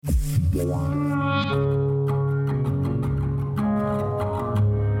I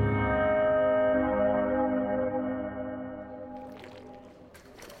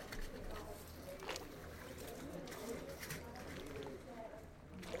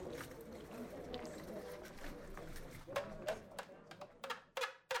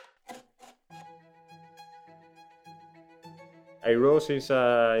rode since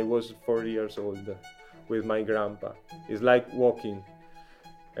I was 4 years old with my grandpa. It's like walking,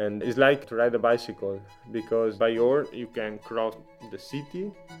 and it's like to ride a bicycle, because by oar you can cross the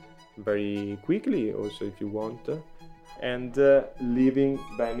city very quickly also if you want, and leaving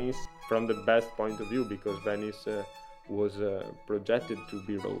Venice from the best point of view, because Venice was projected to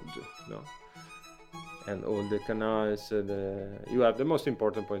be road, no? And all the canals, you have the most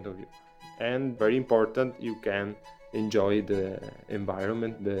important point of view. And very important, you can enjoy the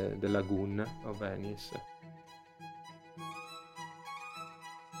environment, the lagoon of Venice.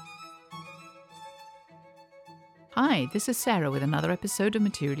 Hi, this is Sarah with another episode of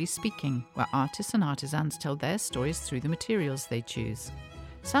Materially Speaking, where artists and artisans tell their stories through the materials they choose.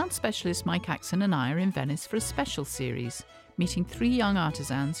 Sound specialist Mike Axon and I are in Venice for a special series, meeting 3 young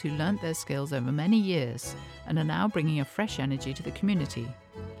artisans who learnt their skills over many years and are now bringing a fresh energy to the community.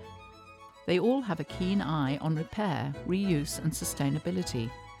 They all have a keen eye on repair, reuse and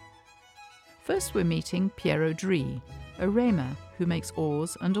sustainability. First we're meeting Piero Dri, a remer who makes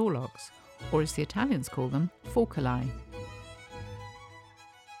oars and oarlocks, or as the Italians call them, forcoli.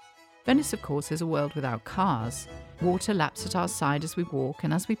 Venice, of course, is a world without cars. Water laps at our side as we walk,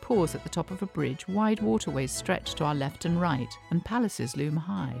 and as we pause at the top of a bridge, wide waterways stretch to our left and right, and palaces loom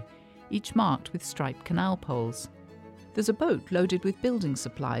high, each marked with striped canal poles. There's a boat loaded with building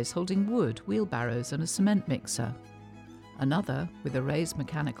supplies holding wood, wheelbarrows and a cement mixer. Another, with a raised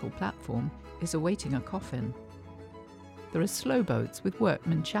mechanical platform, is awaiting a coffin. There are slow boats with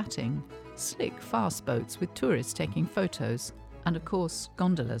workmen chatting, slick, fast boats with tourists taking photos, and of course,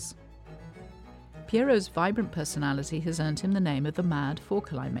 gondolas. Piero's vibrant personality has earned him the name of the Mad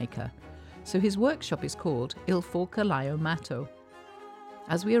Forcoli Maker, so his workshop is called Il Forcolaio Matto.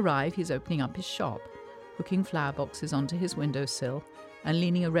 As we arrive, he's opening up his shop, hooking flower boxes onto his windowsill and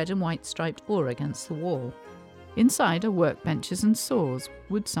leaning a red and white striped oar against the wall. Inside are workbenches and saws,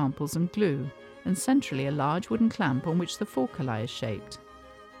 wood samples and glue, and centrally a large wooden clamp on which the forcoli is shaped.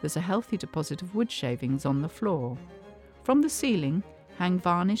 There's a healthy deposit of wood shavings on the floor. From the ceiling hang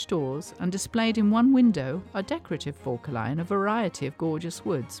varnished oars, and displayed in one window are decorative forcoli in a variety of gorgeous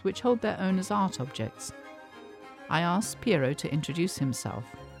woods which hold their own as art objects. I asked Piero to introduce himself.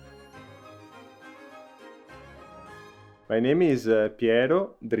 My name is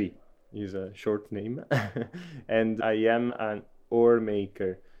Piero Dri, is a short name, and I am an oar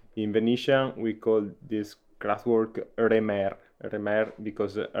maker. In Venetian, we call this craftwork remer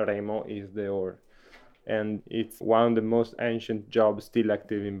because remo is the oar. And it's one of the most ancient jobs still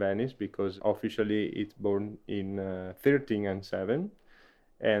active in Venice, because officially it's born in 1307,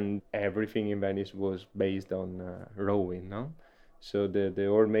 and everything in Venice was based on rowing, no? So the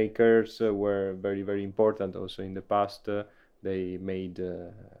oar makers were very, very important also in the past. They made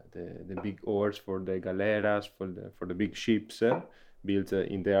the big oars for the galeras, for the big ships built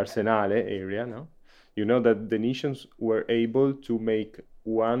in the Arsenale area, no? You know that the Venetians were able to make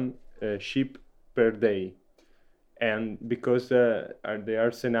one ship per day, and because the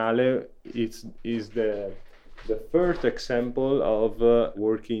Arsenale is the first example of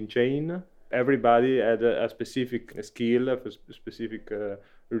working chain. Everybody had a specific skill, a specific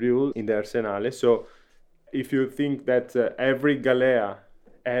rule in the Arsenale. So if you think that every galea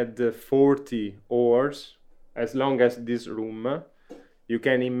had 40 oars, as long as this room, you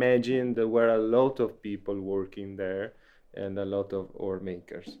can imagine there were a lot of people working there and a lot of oar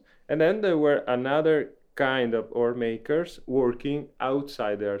makers. And then there were another kind of oar makers working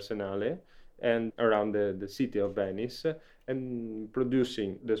outside the Arsenale and around the city of Venice, and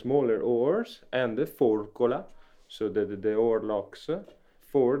producing the smaller oars and the forcola, so the oar locks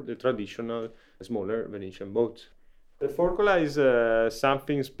for the traditional smaller Venetian boats. The forcola is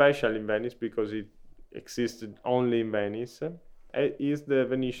something special in Venice because it existed only in Venice. It is the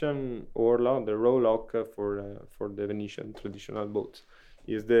Venetian oar lock, the row lock for the Venetian traditional boats.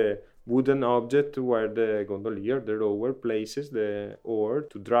 Is the wooden object where the gondolier, the rower, places the oar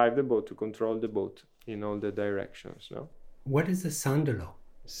to drive the boat, to control the boat in all the directions. No? What is a sandalo?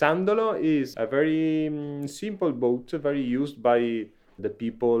 Sandalo is a very simple boat, very used by the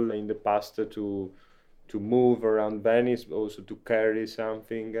people in the past to move around Venice, also to carry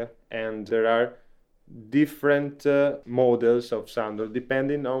something. And there are different models of sandalo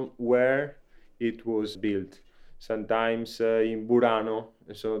depending on where it was built. sometimes in Burano.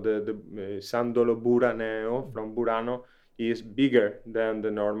 So the Sandolo Buraneo from Burano is bigger than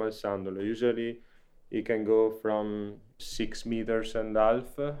the normal Sandolo. Usually it can go from 6 meters and a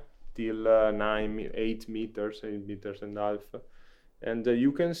half till 8 meters, 8 meters and a half. And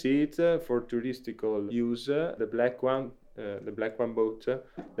you can see it for touristical use, the black one boat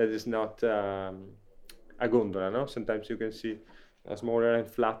that is not a gondola, no? Sometimes you can see a smaller and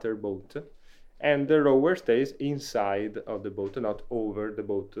flatter boat. And the rower stays inside of the boat, not over the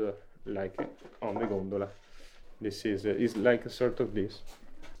boat like on the gondola. This is like a sort of this.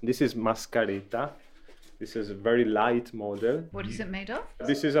 This is Mascareta. This is a very light model. What is it made of?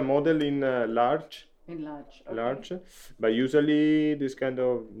 This is a model in large. In large. Okay. Large, but usually this kind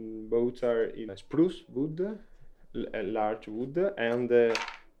of boats are in spruce wood, large wood, and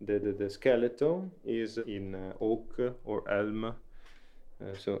the skeleton is in oak or elm,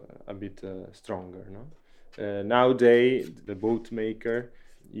 so a bit stronger. No, nowadays the boat maker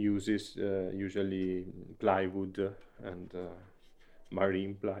uses usually plywood and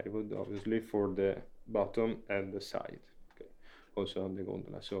marine plywood, obviously, for the bottom and the side. Okay, also on the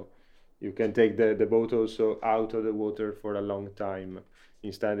gondola. So you can take the boat also out of the water for a long time.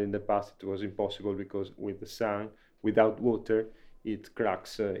 Instead, in the past, it was impossible because with the sun, without water, it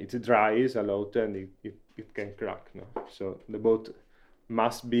cracks, it dries a lot and it can crack. No? So the boat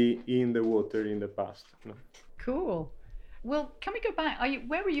must be in the water in the past. No? Cool. Well, can we go back?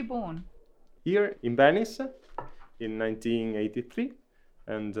 Where were you born? Here in Venice in 1983.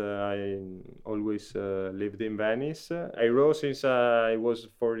 And I always lived in Venice. I rode since I was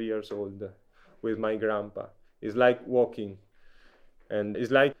 4 years old with my grandpa. It's like walking, and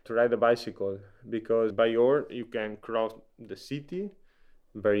it's like to ride a bicycle, because by oar you can cross the city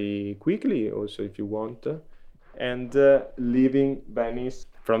very quickly also if you want, and leaving Venice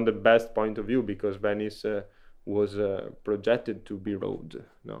from the best point of view, because Venice was projected to be road,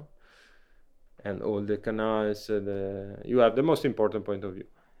 no? And all the canals, you have the most important point of view.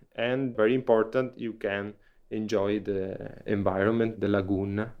 And very important, you can enjoy the environment, the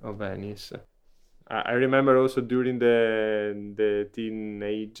lagoon of Venice. I remember also during the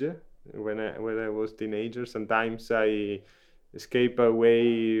teenage, when I was teenager, sometimes I escape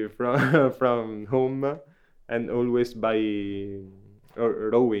away from from home, and always by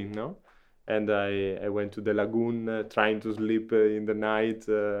rowing, no? And I went to the lagoon trying to sleep in the night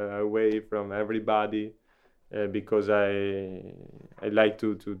away from everybody, because I like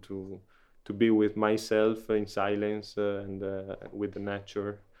to be with myself in silence and with the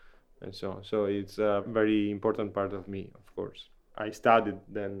nature and so on. So it's a very important part of me, of course. I studied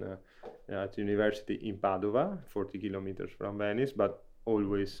then at university in Padova, 40 kilometers from Venice, but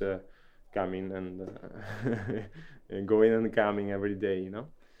always coming and going and coming every day, you know.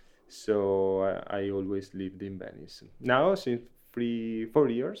 So I always lived in Venice. Now, since 4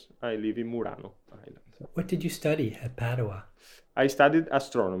 years, I live in Murano Island. What did you study at Padua? I studied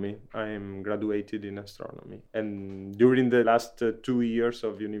astronomy. I am graduated in astronomy. And during the last 2 years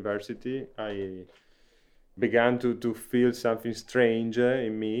of university, I began to feel something strange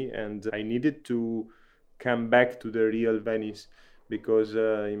in me, and I needed to come back to the real Venice, because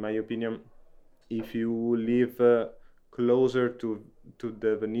in my opinion, if you live closer to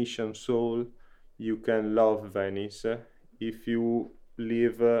the Venetian soul, you can love Venice. If you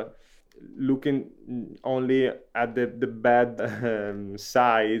live looking only at the bad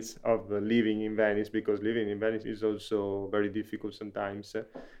sides of living in Venice, because living in Venice is also very difficult sometimes,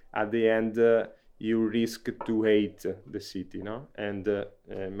 at the end you risk to hate the city, no? And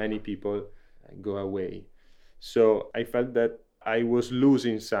many people go away. So I felt that I was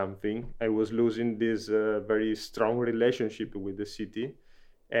losing something. I was losing this very strong relationship with the city,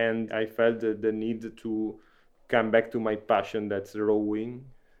 and I felt the need to come back to my passion, that's rowing,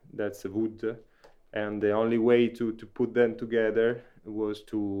 that's wood. And the only way to put them together was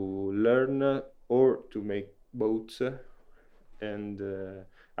to learn or to make boats. And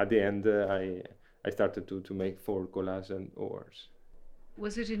at the end, I started to make forcolas and oars.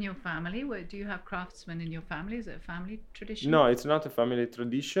 Was it in your family? Do you have craftsmen in your family? Is it a family tradition? No, it's not a family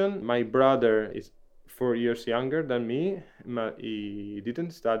tradition. My brother is 4 years younger than me. He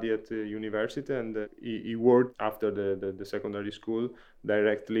didn't study at university, and he worked after the secondary school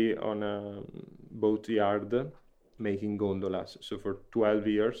directly on a boat yard making gondolas. So for 12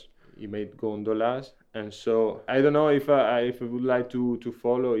 years he made gondolas. And so I don't know if I would like to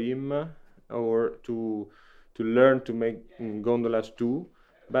follow him or to learn to make gondolas too.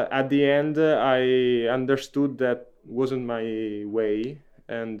 But at the end, I understood that wasn't my way.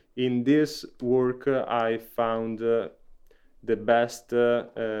 And in this work, I found the best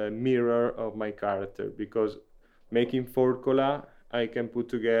mirror of my character, because making Forcola, I can put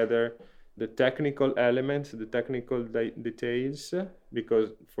together the technical elements, the technical details,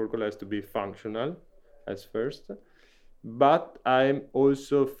 because Forcola has to be functional as first. But I'm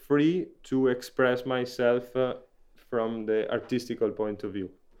also free to express myself from the artistical point of view.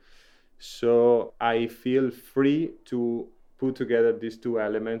 So I feel free to put together these two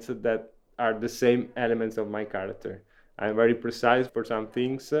elements that are the same elements of my character. I'm very precise for some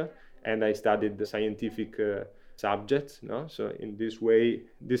things, and I studied the scientific subjects. No, so in this way,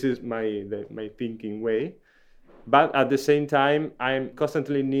 this is my thinking way. But at the same time, I'm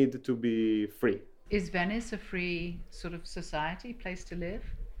constantly need to be free. Is Venice a free sort of society, place to live?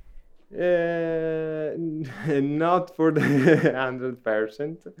 Not for the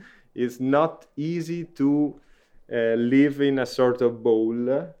 100%. It's not easy to live in a sort of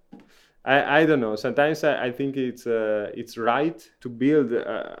bowl. I don't know. Sometimes I think it's right to build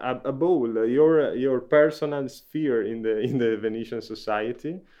a bowl, your personal sphere in the Venetian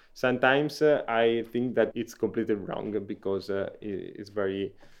society. Sometimes I think that it's completely wrong because it's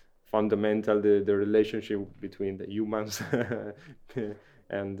very fundamental the relationship between the humans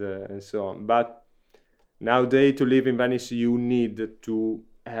and so on. But nowadays, to live in Venice, you need to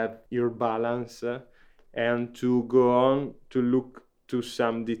have your balance and to go on to look to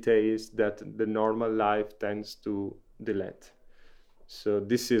some details that the normal life tends to delete. So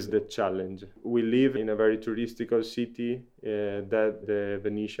this is the challenge. We live in a very touristical city that the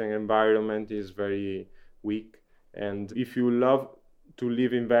Venetian environment is very weak. And if you love to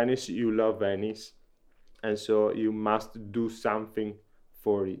live in Venice, you love Venice. And so you must do something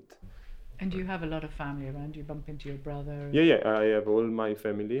for it. And you have a lot of family around. You bump into your brother. Yeah, I have all my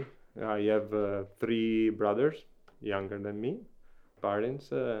family. I have 3 brothers, younger than me,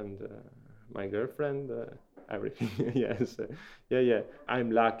 parents, and my girlfriend, everything. Yes, yeah.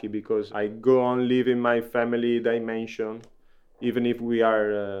 I'm lucky because I go on living my family dimension, even if we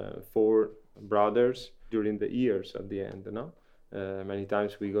are 4 brothers during the years at the end, no? Many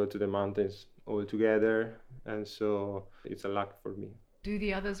times we go to the mountains all together, and so it's a luck for me. Do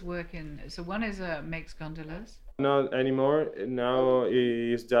the others work in? So one is makes gondolas. Not anymore. Now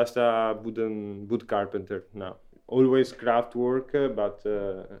he's just a wood carpenter now. Always craft work, but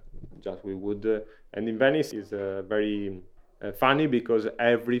just with wood. And in Venice is very funny because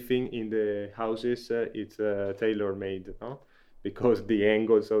everything in the houses it's tailor made, no? Because the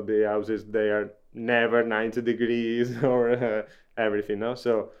angles of the houses they are never 90 degrees or everything, no?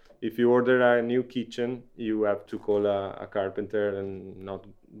 So if you order a new kitchen, you have to call a carpenter and not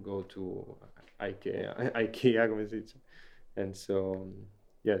go to IKEA, come si dice. And so,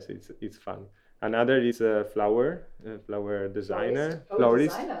 yes, it's fun. Another is a flower designer.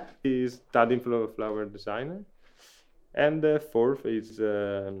 Florist. Designer. He's studying flower designer. And the fourth is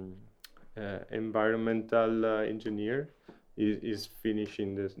environmental engineer. Is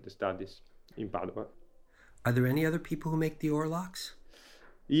finishing the studies in Padua. Are there any other people who make the oarlocks?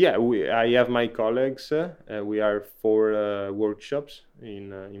 Yeah, I have my colleagues. We are 4 workshops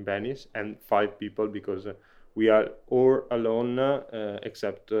in Venice and 5 people because we are all alone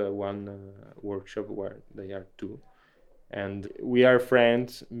except one workshop where they are 2. And we are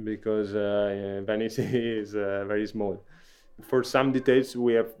friends because Venice is very small. For some details,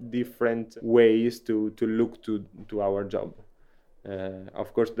 we have different ways to look to our job.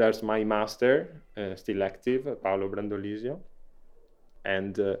 Of course, there's my master, still active, Paolo Brandolisio.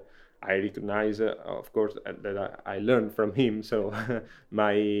 And I recognize, of course, that I learned from him. So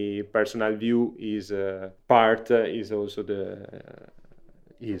my personal view is is also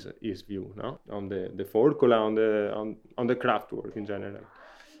his view, no, on the Forcola, on the craft work in general.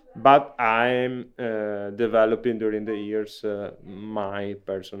 But I'm developing during the years my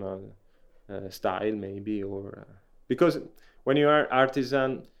personal style, maybe, or because when you are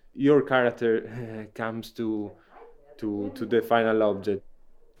artisan, your character comes to the final object.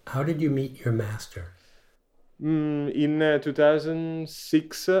 How did you meet your master? In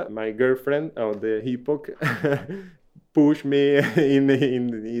 2006, my girlfriend of the epoch pushed me in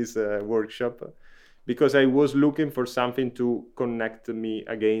his workshop because I was looking for something to connect me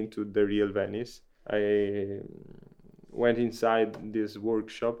again to the real Venice. I went inside this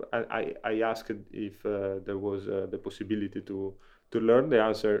workshop and I asked if there was the possibility to learn. The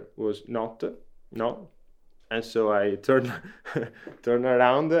answer was no. And so I turned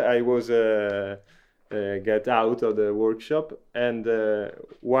around. I was get out of the workshop, and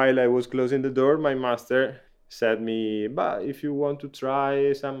while I was closing the door, my master said me, "But if you want to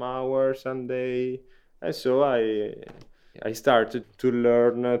try some hours someday," and so I started to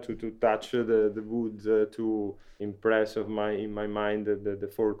learn to touch the wood to impress in my mind the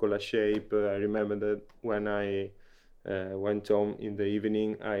Forcola shape. I remember that when I went home in the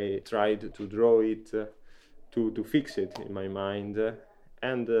evening, I tried to draw it, to fix it in my mind.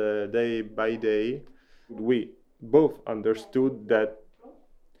 And day by day, we both understood that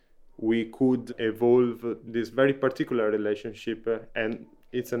we could evolve this very particular relationship. And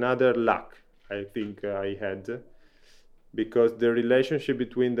it's another luck I think I had, because the relationship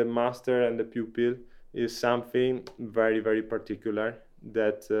between the master and the pupil is something very, very particular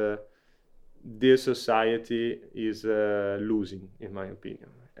that this society is losing, in my opinion.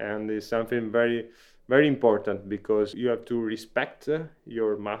 And it's something very, very important, because you have to respect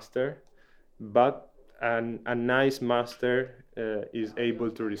your master, but a nice master is able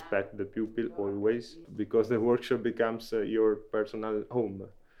to respect the pupil always, because the workshop becomes your personal home.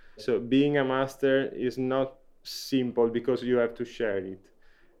 So being a master is not simple, because you have to share it,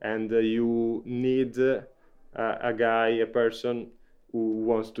 and you need a guy, a person who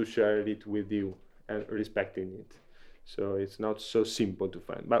wants to share it with you and respecting it. So it's not so simple to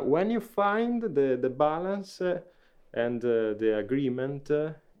find. But when you find the balance and the agreement,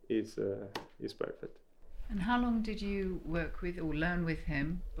 it's perfect. And how long did you work with or learn with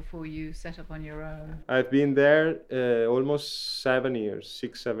him before you set up on your own? I've been there almost 7 years,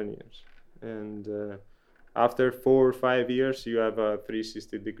 6, 7 years. And after 4 or 5 years, you have a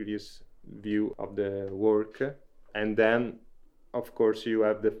 360 degrees view of the work. And then, of course, you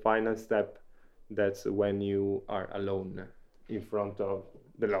have the final step. That's when you are alone in front of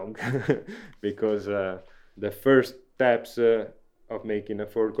the log. Because the first steps of making a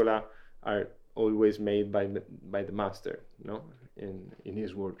forcola are always made by the master, no, in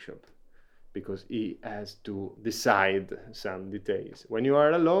his workshop, because he has to decide some details. When you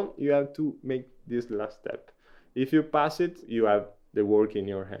are alone, you have to make this last step. If you pass it, you have the work in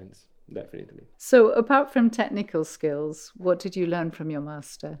your hands, definitely. So apart from technical skills, what did you learn from your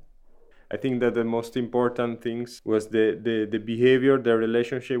master? I think that the most important things was the behavior, the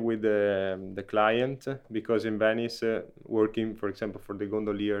relationship with the client, because in Venice, working, for example, for the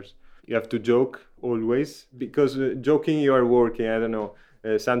gondoliers, you have to joke always, because joking you are working. I don't know.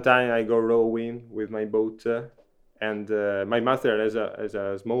 Sometimes I go rowing with my boat, and my master has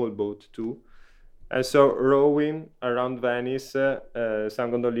a small boat too. And so rowing around Venice,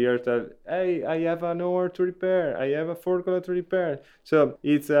 some gondoliers tell, "Hey, I have an oar to repair. I have a forklift to repair." So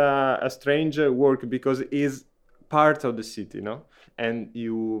it's a strange work, because it's part of the city, no? And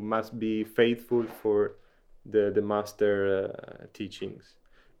you must be faithful for the master teachings,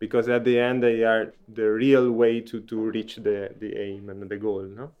 because at the end they are the real way to reach the aim and the goal,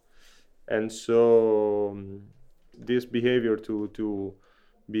 no? And so this behavior to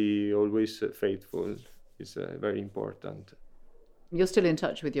be always faithful is very important. You're still in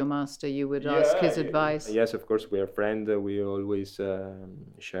touch with your master. You would ask his advice. Yes, of course, we are friends. We always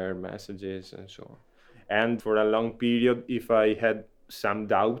share messages and so on. And for a long period, if I had some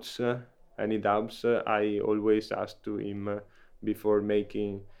doubts, any doubts, I always ask to him before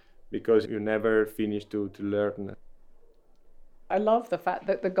making, because you never finish to learn. I love the fact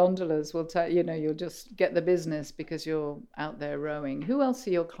that the gondolas will tell you'll just get the business because you're out there rowing. Who else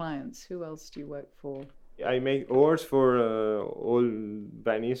are your clients? Who else do you work for? I make oars for all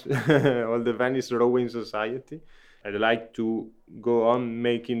Venice, all the Venice Rowing Society. I'd like to go on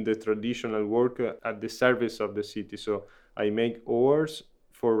making the traditional work at the service of the city. So I make oars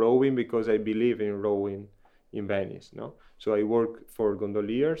for rowing, because I believe in rowing in Venice, no? So I work for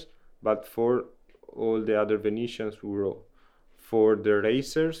gondoliers, but for all the other Venetians who row. For the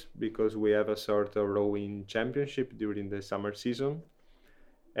racers, because we have a sort of rowing championship during the summer season.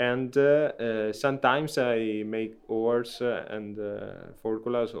 And sometimes I make oars and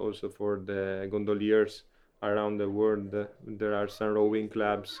forcolas also for the gondoliers around the world. There are some rowing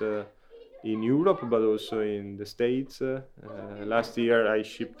clubs in Europe, but also in the States. Last year I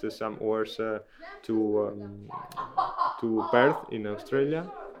shipped some oars to Perth in Australia,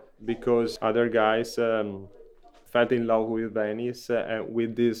 because other guys fell in love with Venice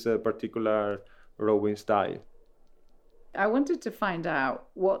with this particular rowing style. I wanted to find out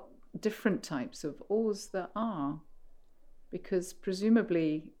what different types of oars there are, because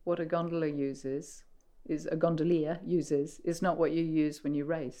presumably what a gondolier uses is not what you use when you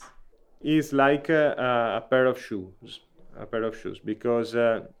race. It's like a pair of shoes, because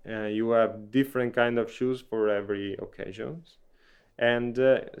you have different kind of shoes for every occasion. And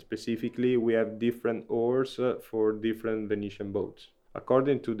specifically, we have different oars for different Venetian boats,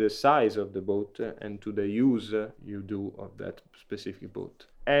 according to the size of the boat and to the use you do of that specific boat.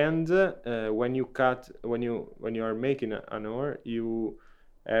 And when you are making an oar, you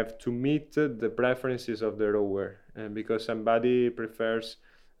have to meet the preferences of the rower, because somebody prefers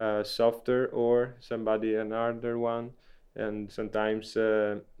a softer ore, somebody another one, and sometimes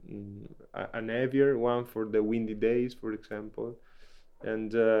an heavier one for the windy days, for example.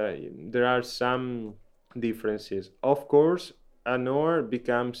 And there are some differences. Of course, an ore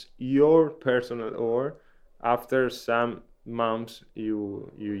becomes your personal ore after some months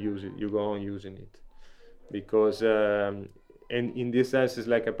you use it, you go on using it, because and in this sense it's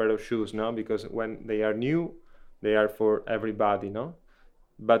like a pair of shoes, no? Because when they are new, they are for everybody, no?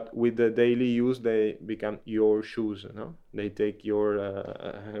 But with the daily use, they become your shoes, no? They take your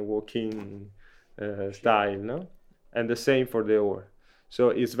walking style, no? And the same for the ore. So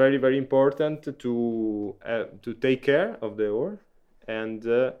it's very, very important to take care of the ore and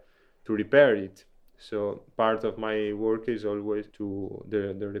to repair it. So part of my work is always to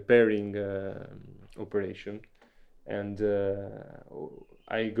the repairing operation, and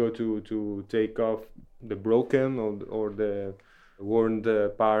I go to take off the broken or the worn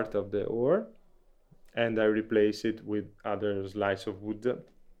part of the ore, and I replace it with other slice of wood.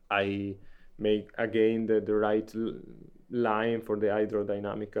 I make again the right line for the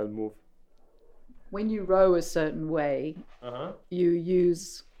hydrodynamical move. When you row a certain way, Uh-huh. you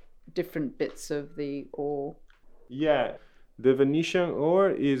use different bits of the ore. Yeah, the Venetian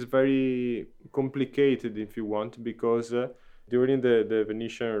ore is very complicated if you want, because during the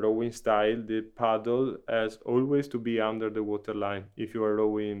Venetian rowing style, the paddle has always to be under the water line if you are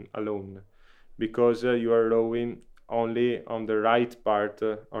rowing alone, because you are rowing only on the right part,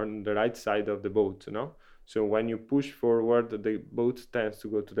 on the right side of the boat, no? So when you push forward, the boat tends to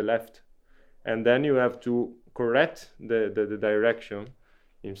go to the left, and then you have to correct the direction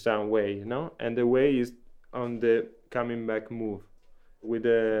in some way, no? And the way is on the coming back move. With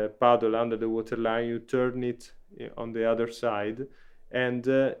the paddle under the water line, you turn it on the other side, and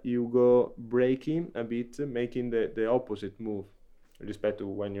you go braking a bit, making the opposite move respect to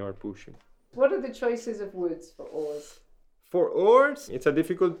when you are pushing. What are the choices of woods for oars? For oars, it's a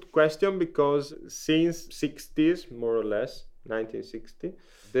difficult question, because since 60s, more or less, 1960,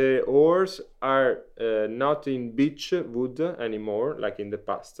 the oars are not in beech wood anymore, like in the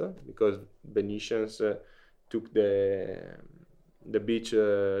past, because Venetians took the beech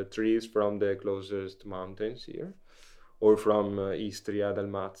trees from the closest mountains here, or from Istria,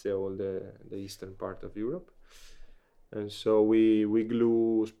 Dalmatia, all the eastern part of Europe. And so we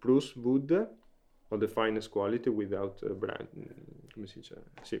glue spruce wood of the finest quality without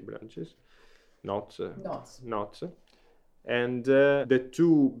branches, knots. And the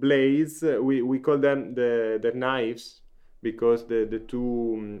two blades, we call them the knives, because the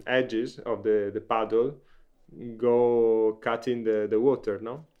two edges of the paddle go cutting the water,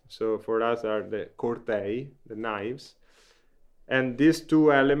 no? So for us are the cortei, the knives. And these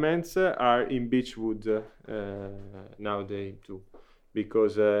two elements are in beechwood nowadays too,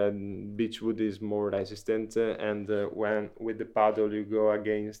 because beechwood is more resistant, and when with the paddle you go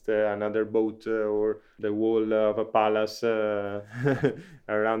against another boat or the wall of a palace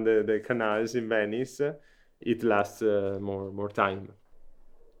around the canals in Venice, it lasts more time.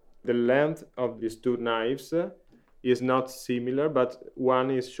 The length of these two knives is not similar, but one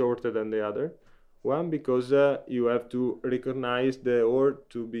is shorter than the other. One, because you have to recognize the oar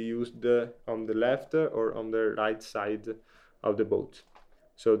to be used on the left or on the right side of the boat.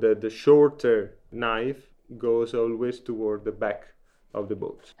 So the shorter knife goes always toward the back of the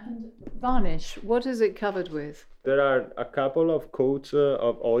boat. And varnish, what is it covered with? There are a couple of coats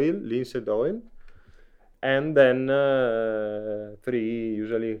of oil, linseed oil, and then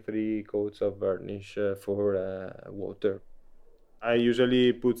usually three coats of varnish for water. I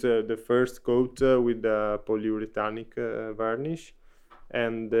usually put the first coat with the polyurethanic varnish,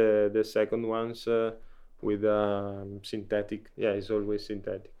 and the second ones with synthetic. Yeah, it's always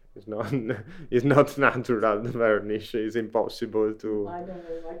synthetic. It's not it's not natural varnish. It's impossible to. I know,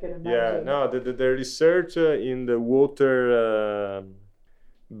 I can imagine. Yeah, no. The research in the water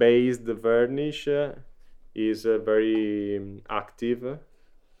based varnish is very active.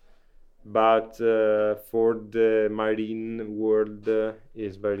 But for the marine world,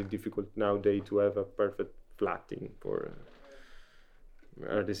 it's very difficult nowadays to have a perfect flatting for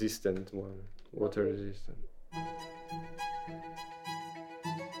a resistant one, water resistant.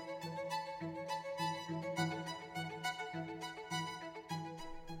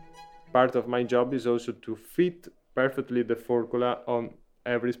 Part of my job is also to fit perfectly the forcola on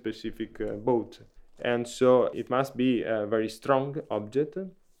every specific boat, and so it must be a very strong object.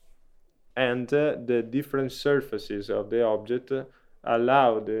 And the different surfaces of the object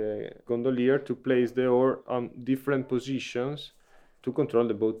allow the gondolier to place the oar on different positions to control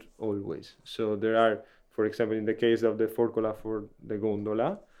the boat always. So there are, for example, in the case of the forcola for the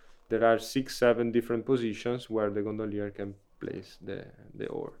gondola, there are 6-7 different positions where the gondolier can place the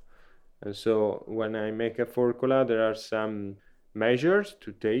oar. And so when I make a forcola, there are some measures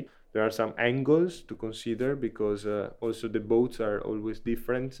to take. There are some angles to consider, because also the boats are always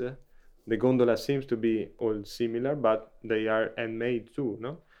different. The gondola seems to be all similar, but they are handmade too,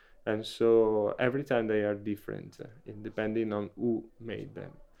 no? And so every time they are different, depending on who made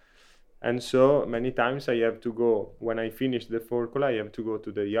them. And so many times I have to go, when I finish the forcola, I have to go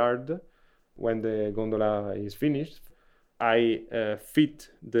to the yard. When the gondola is finished, I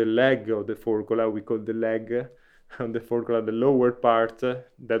fit the leg of the forcola. We call the leg on the forcola the lower part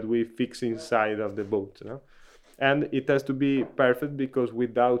that we fix inside of the boat, no? And it has to be perfect, because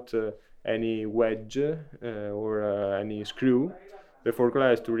without any wedge or any screw, the forcola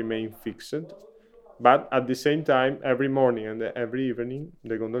has to remain fixed. But at the same time, every morning and every evening,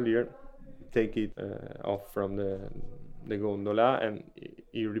 the gondolier take it off from the gondola, and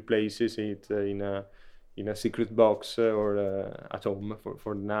he replaces it in a secret box or at home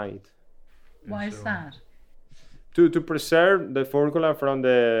for the night. Why is that? To preserve the forcola from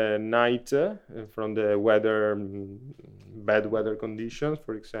the night, from the weather, bad weather conditions,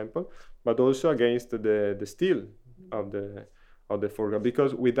 for example, but also against the steel of the forcola.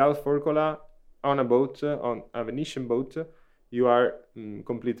 Because without forcola on a boat, on a Venetian boat, you are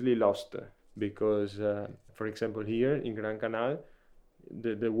completely lost. Because, for example, here in Gran Canal,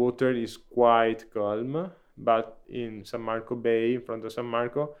 the water is quite calm, but in San Marco Bay, in front of San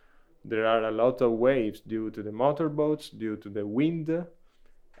Marco, there are a lot of waves due to the motorboats, due to the wind,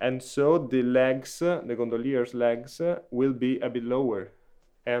 and so the legs, the gondolier's legs, will be a bit lower,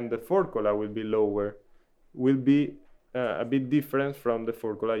 and the forcola will be lower, will be a bit different from the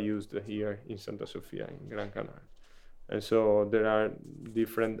forcola used here in Santa Sofia, in Gran Canal. And so there are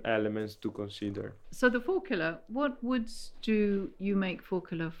different elements to consider. So the forcola, what woods do you make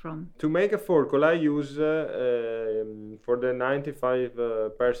forcola from? To make a forcola, I use for the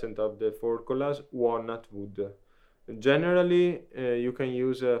 95% of the forcolas walnut wood. Generally, you can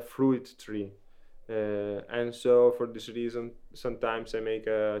use a fruit tree. And so for this reason, sometimes I make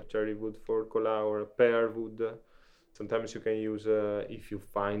a cherry wood forcola or a pear wood. Sometimes you can use, if you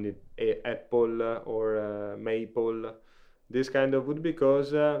find it, apple or maple, this kind of wood,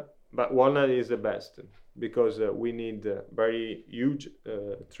 because, but walnut is the best, because we need very huge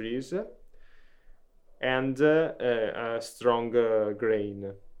trees and a strong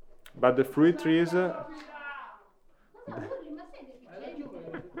grain. But the fruit trees, the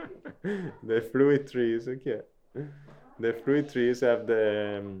fruit trees, okay. The fruit trees have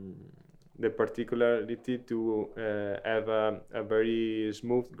the particularity to have a very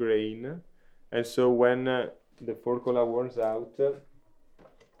smooth grain, and so when the forcola wears out,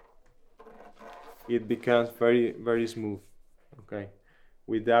 it becomes very, very smooth, okay,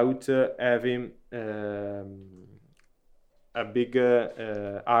 without having a big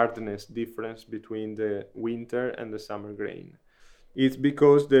hardness difference between the winter and the summer grain. It's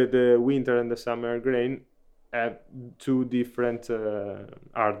because the winter and the summer grain have two different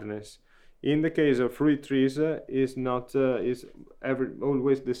hardness. In the case of fruit trees, is not is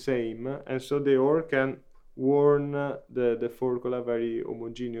always the same, and so the ore can warn the forcola very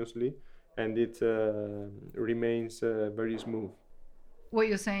homogeneously, and it remains very smooth. What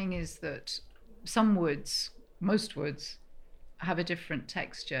you're saying is that some woods, most woods, have a different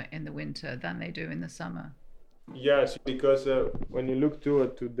texture in the winter than they do in the summer. Yes, because when you look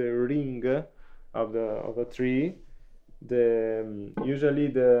to the ring of a tree, usually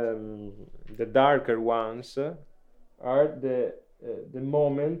the darker ones are the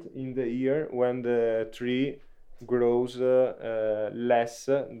moment in the year when the tree grows less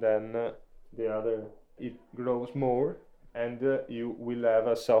than the other. It grows more, and you will have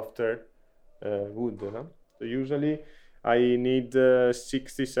a softer wood, no? So usually I need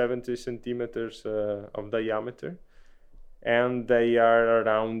 60-70 centimeters of diameter, and they are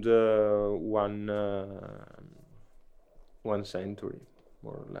around 1 century,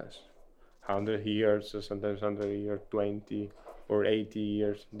 more or less. 100 years, sometimes 100 years, 20 or 80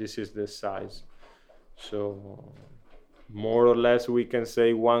 years. This is the size. So more or less we can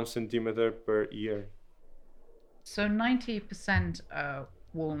say 1 centimeter per year. So 90% are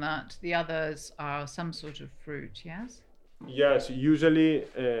walnut, the others are some sort of fruit, yes? Yes, usually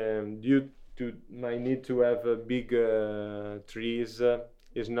due to my need to have big trees,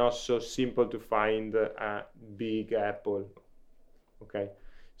 it's not so simple to find a big apple. Okay,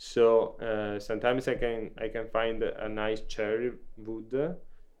 so sometimes I can find a nice cherry wood,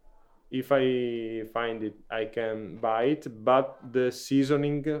 if I find it, I can buy it, but the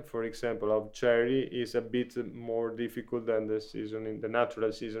seasoning, for example, of cherry is a bit more difficult than the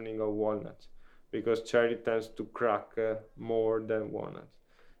natural seasoning of walnuts, because cherry tends to crack more than walnuts.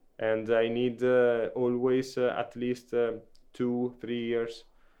 And I need always at least 2-3 years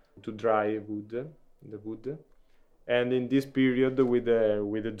to dry the wood. And in this period, with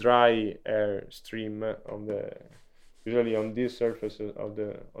the dry air stream on usually on this surface of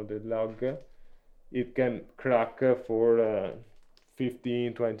the log, it can crack for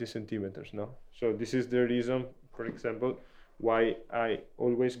 15-20 centimeters. No, so this is the reason, for example, why I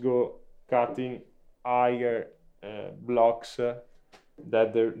always go cutting higher blocks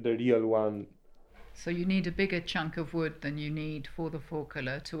than the real one. So you need a bigger chunk of wood than you need for the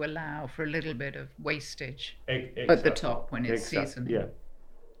forcola to allow for a little bit of wastage at the top when it's seasoning. Yeah.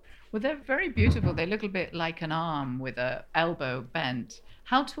 Well, they're very beautiful. They look a bit like an arm with an elbow bent.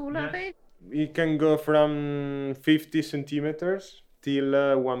 How tall are they? It can go from 50 centimeters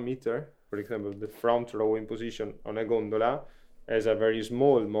till 1 meter. For example, the front row in position on a gondola has a very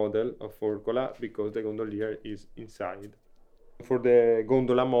small model of forcola because the gondolier is inside. For the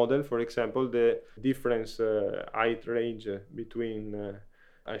gondola model, for example, the difference height range between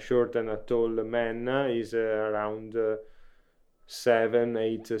a short and a tall man is around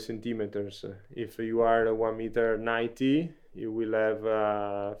 7-8 centimeters. If you are 1 meter 90, you will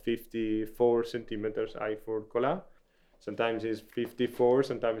have 54 centimeters high forcola. Sometimes it's 54,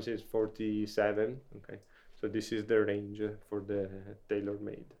 sometimes it's 47. Okay, so this is the range for the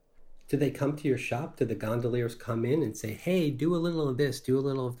tailor-made. Do they come to your shop? Do the gondoliers come in and say, hey, do a little of this, do a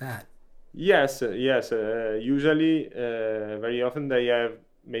little of that? Yes. Usually, very often they have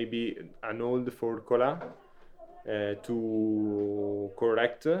maybe an old forcola to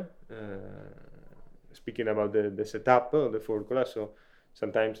correct, speaking about the setup of the forcola. So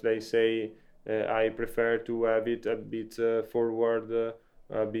sometimes they say, I prefer to have it a bit forward,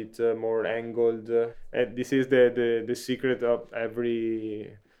 a bit more angled. And this is the secret of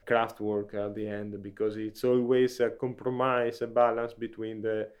every craft work at the end, because it's always a compromise, a balance between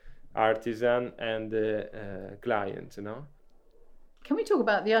the artisan and the client, you know. Can we talk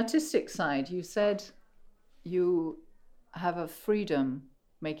about the artistic side? You said you have a freedom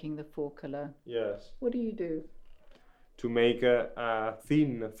making the forcola. Yes. What do you do? To make a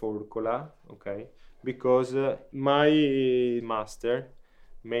thin forcola, okay, because my master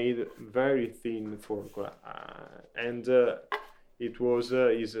made very thin forcola, and it was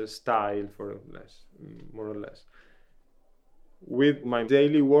his style, more or less. With my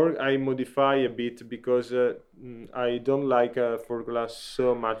daily work, I modify a bit because I don't like a forcola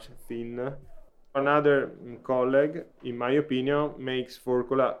so much thin. Another colleague, in my opinion, makes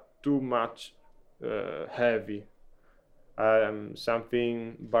forcola too much heavy,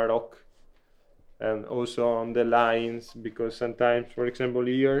 something baroque, and also on the lines, because sometimes, for example,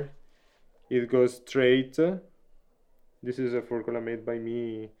 here it goes straight. This is a forcola made by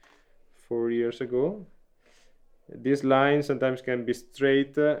me 4 years ago. This line sometimes can be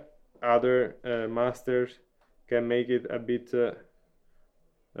straight. Other masters can make it a bit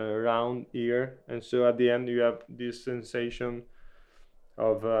round here, and so at the end you have this sensation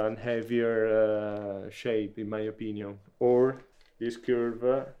of a heavier shape, in my opinion. Or this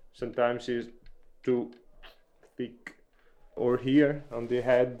curve sometimes is too thick. Or here on the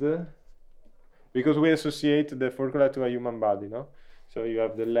head, because we associate the forcola to a human body, no? So you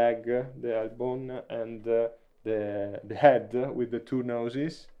have the leg, the elbow, and the head with the two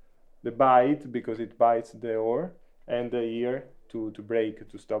noses, the bite because it bites the oar, and the ear to brake,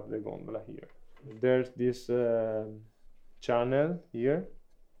 to stop the gondola here. There's this channel here.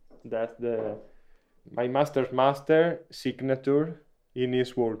 That's my master's master signature in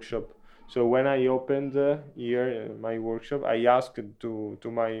his workshop. So when I opened here my workshop, I asked to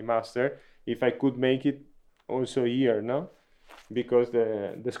my master if I could make it also here, no? Because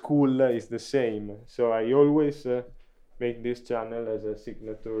the school is the same. So I always make this channel as a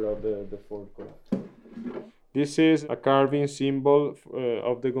signature of the forcola. This is a carving symbol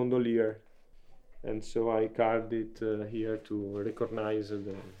of the gondolier, and so I carved it here to recognize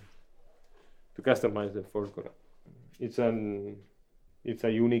to customize the forcola. It's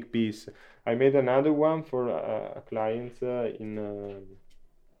a unique piece. I made another one for a client in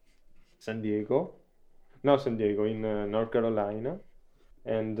in North Carolina,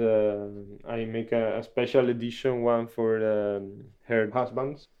 and I make a special edition one for her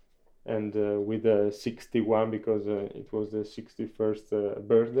husband, and with a 61 because it was the 61st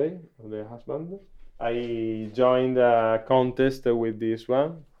birthday of the husband. I joined a contest with this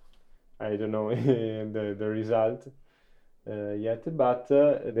one. I don't know the result, yet, but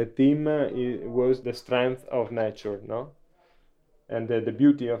the theme was the strength of nature, no? And the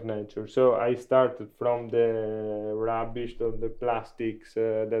beauty of nature. So I started from the rubbish, the plastics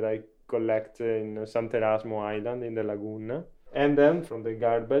that I collect in Sant'Erasmo Island in the lagoon. And then from the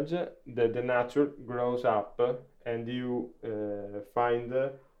garbage, the nature grows up and you find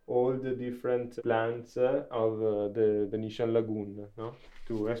all the different plants of the Venetian lagoon, no?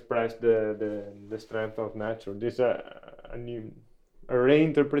 To express the strength of nature. This is a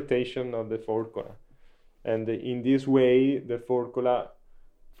reinterpretation of the Forcola. And in this way, the Forcola,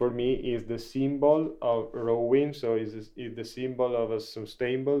 for me, is the symbol of rowing, so is the symbol of a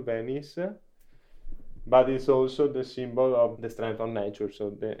sustainable Venice, but it's also the symbol of the strength of nature,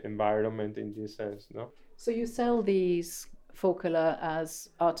 so the environment in this sense, no? So you sell these Forcola as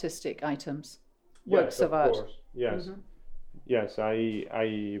artistic items, Yes, works of art? Course. Yes. Mhm. Yes,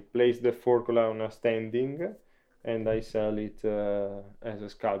 I place the Forcola on a standing and I sell it as a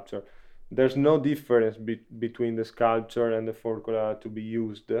sculpture. There's no difference between the sculpture and the Forcola to be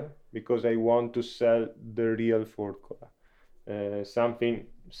used because I want to sell the real Forcola. Something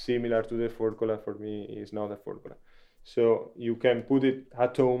similar to the Forcola for me is not a Forcola. So you can put it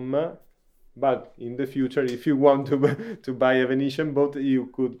at home, but in the future, if you want to buy a Venetian boat, you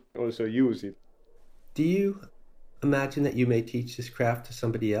could also use it. Do you imagine that you may teach this craft to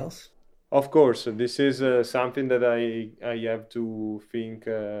somebody else? Of course, this is something that I have to think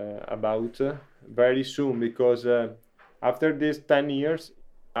about very soon because after these 10 years,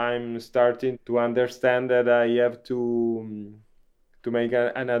 I'm starting to understand that I have to make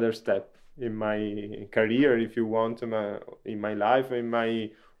another step in my career, if you want, in my life, in my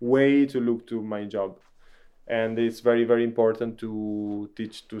way to look to my job. And it's very, very important to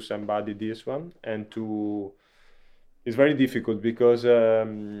teach to somebody this one and to it's very difficult because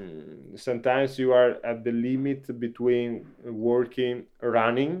sometimes you are at the limit between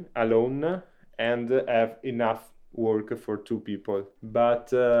running alone and have enough work for two people.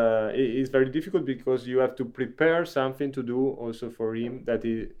 But it's very difficult because you have to prepare something to do also for him that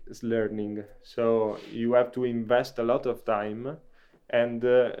he is learning. So you have to invest a lot of time and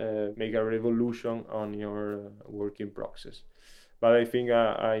make a revolution on your working process. But I think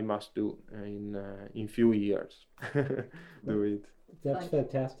I must do in few years. Do it. That's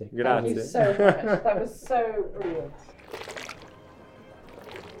fantastic. Grazie. Thank you so much. That was so brilliant.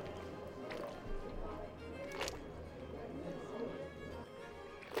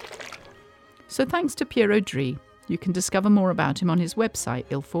 So thanks to Piero Dri. You can discover more about him on his website,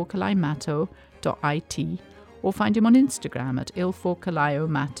 ilforcolaiomatto.it, or find him on Instagram at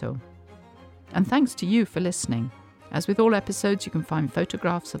ilforcolaiomatto. And thanks to you for listening. As with all episodes, you can find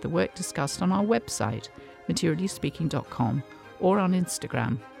photographs of the work discussed on our website, materiallyspeaking.com, or on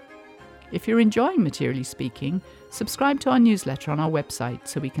Instagram. If you're enjoying Materially Speaking, subscribe to our newsletter on our website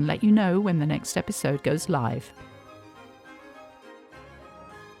so we can let you know when the next episode goes live.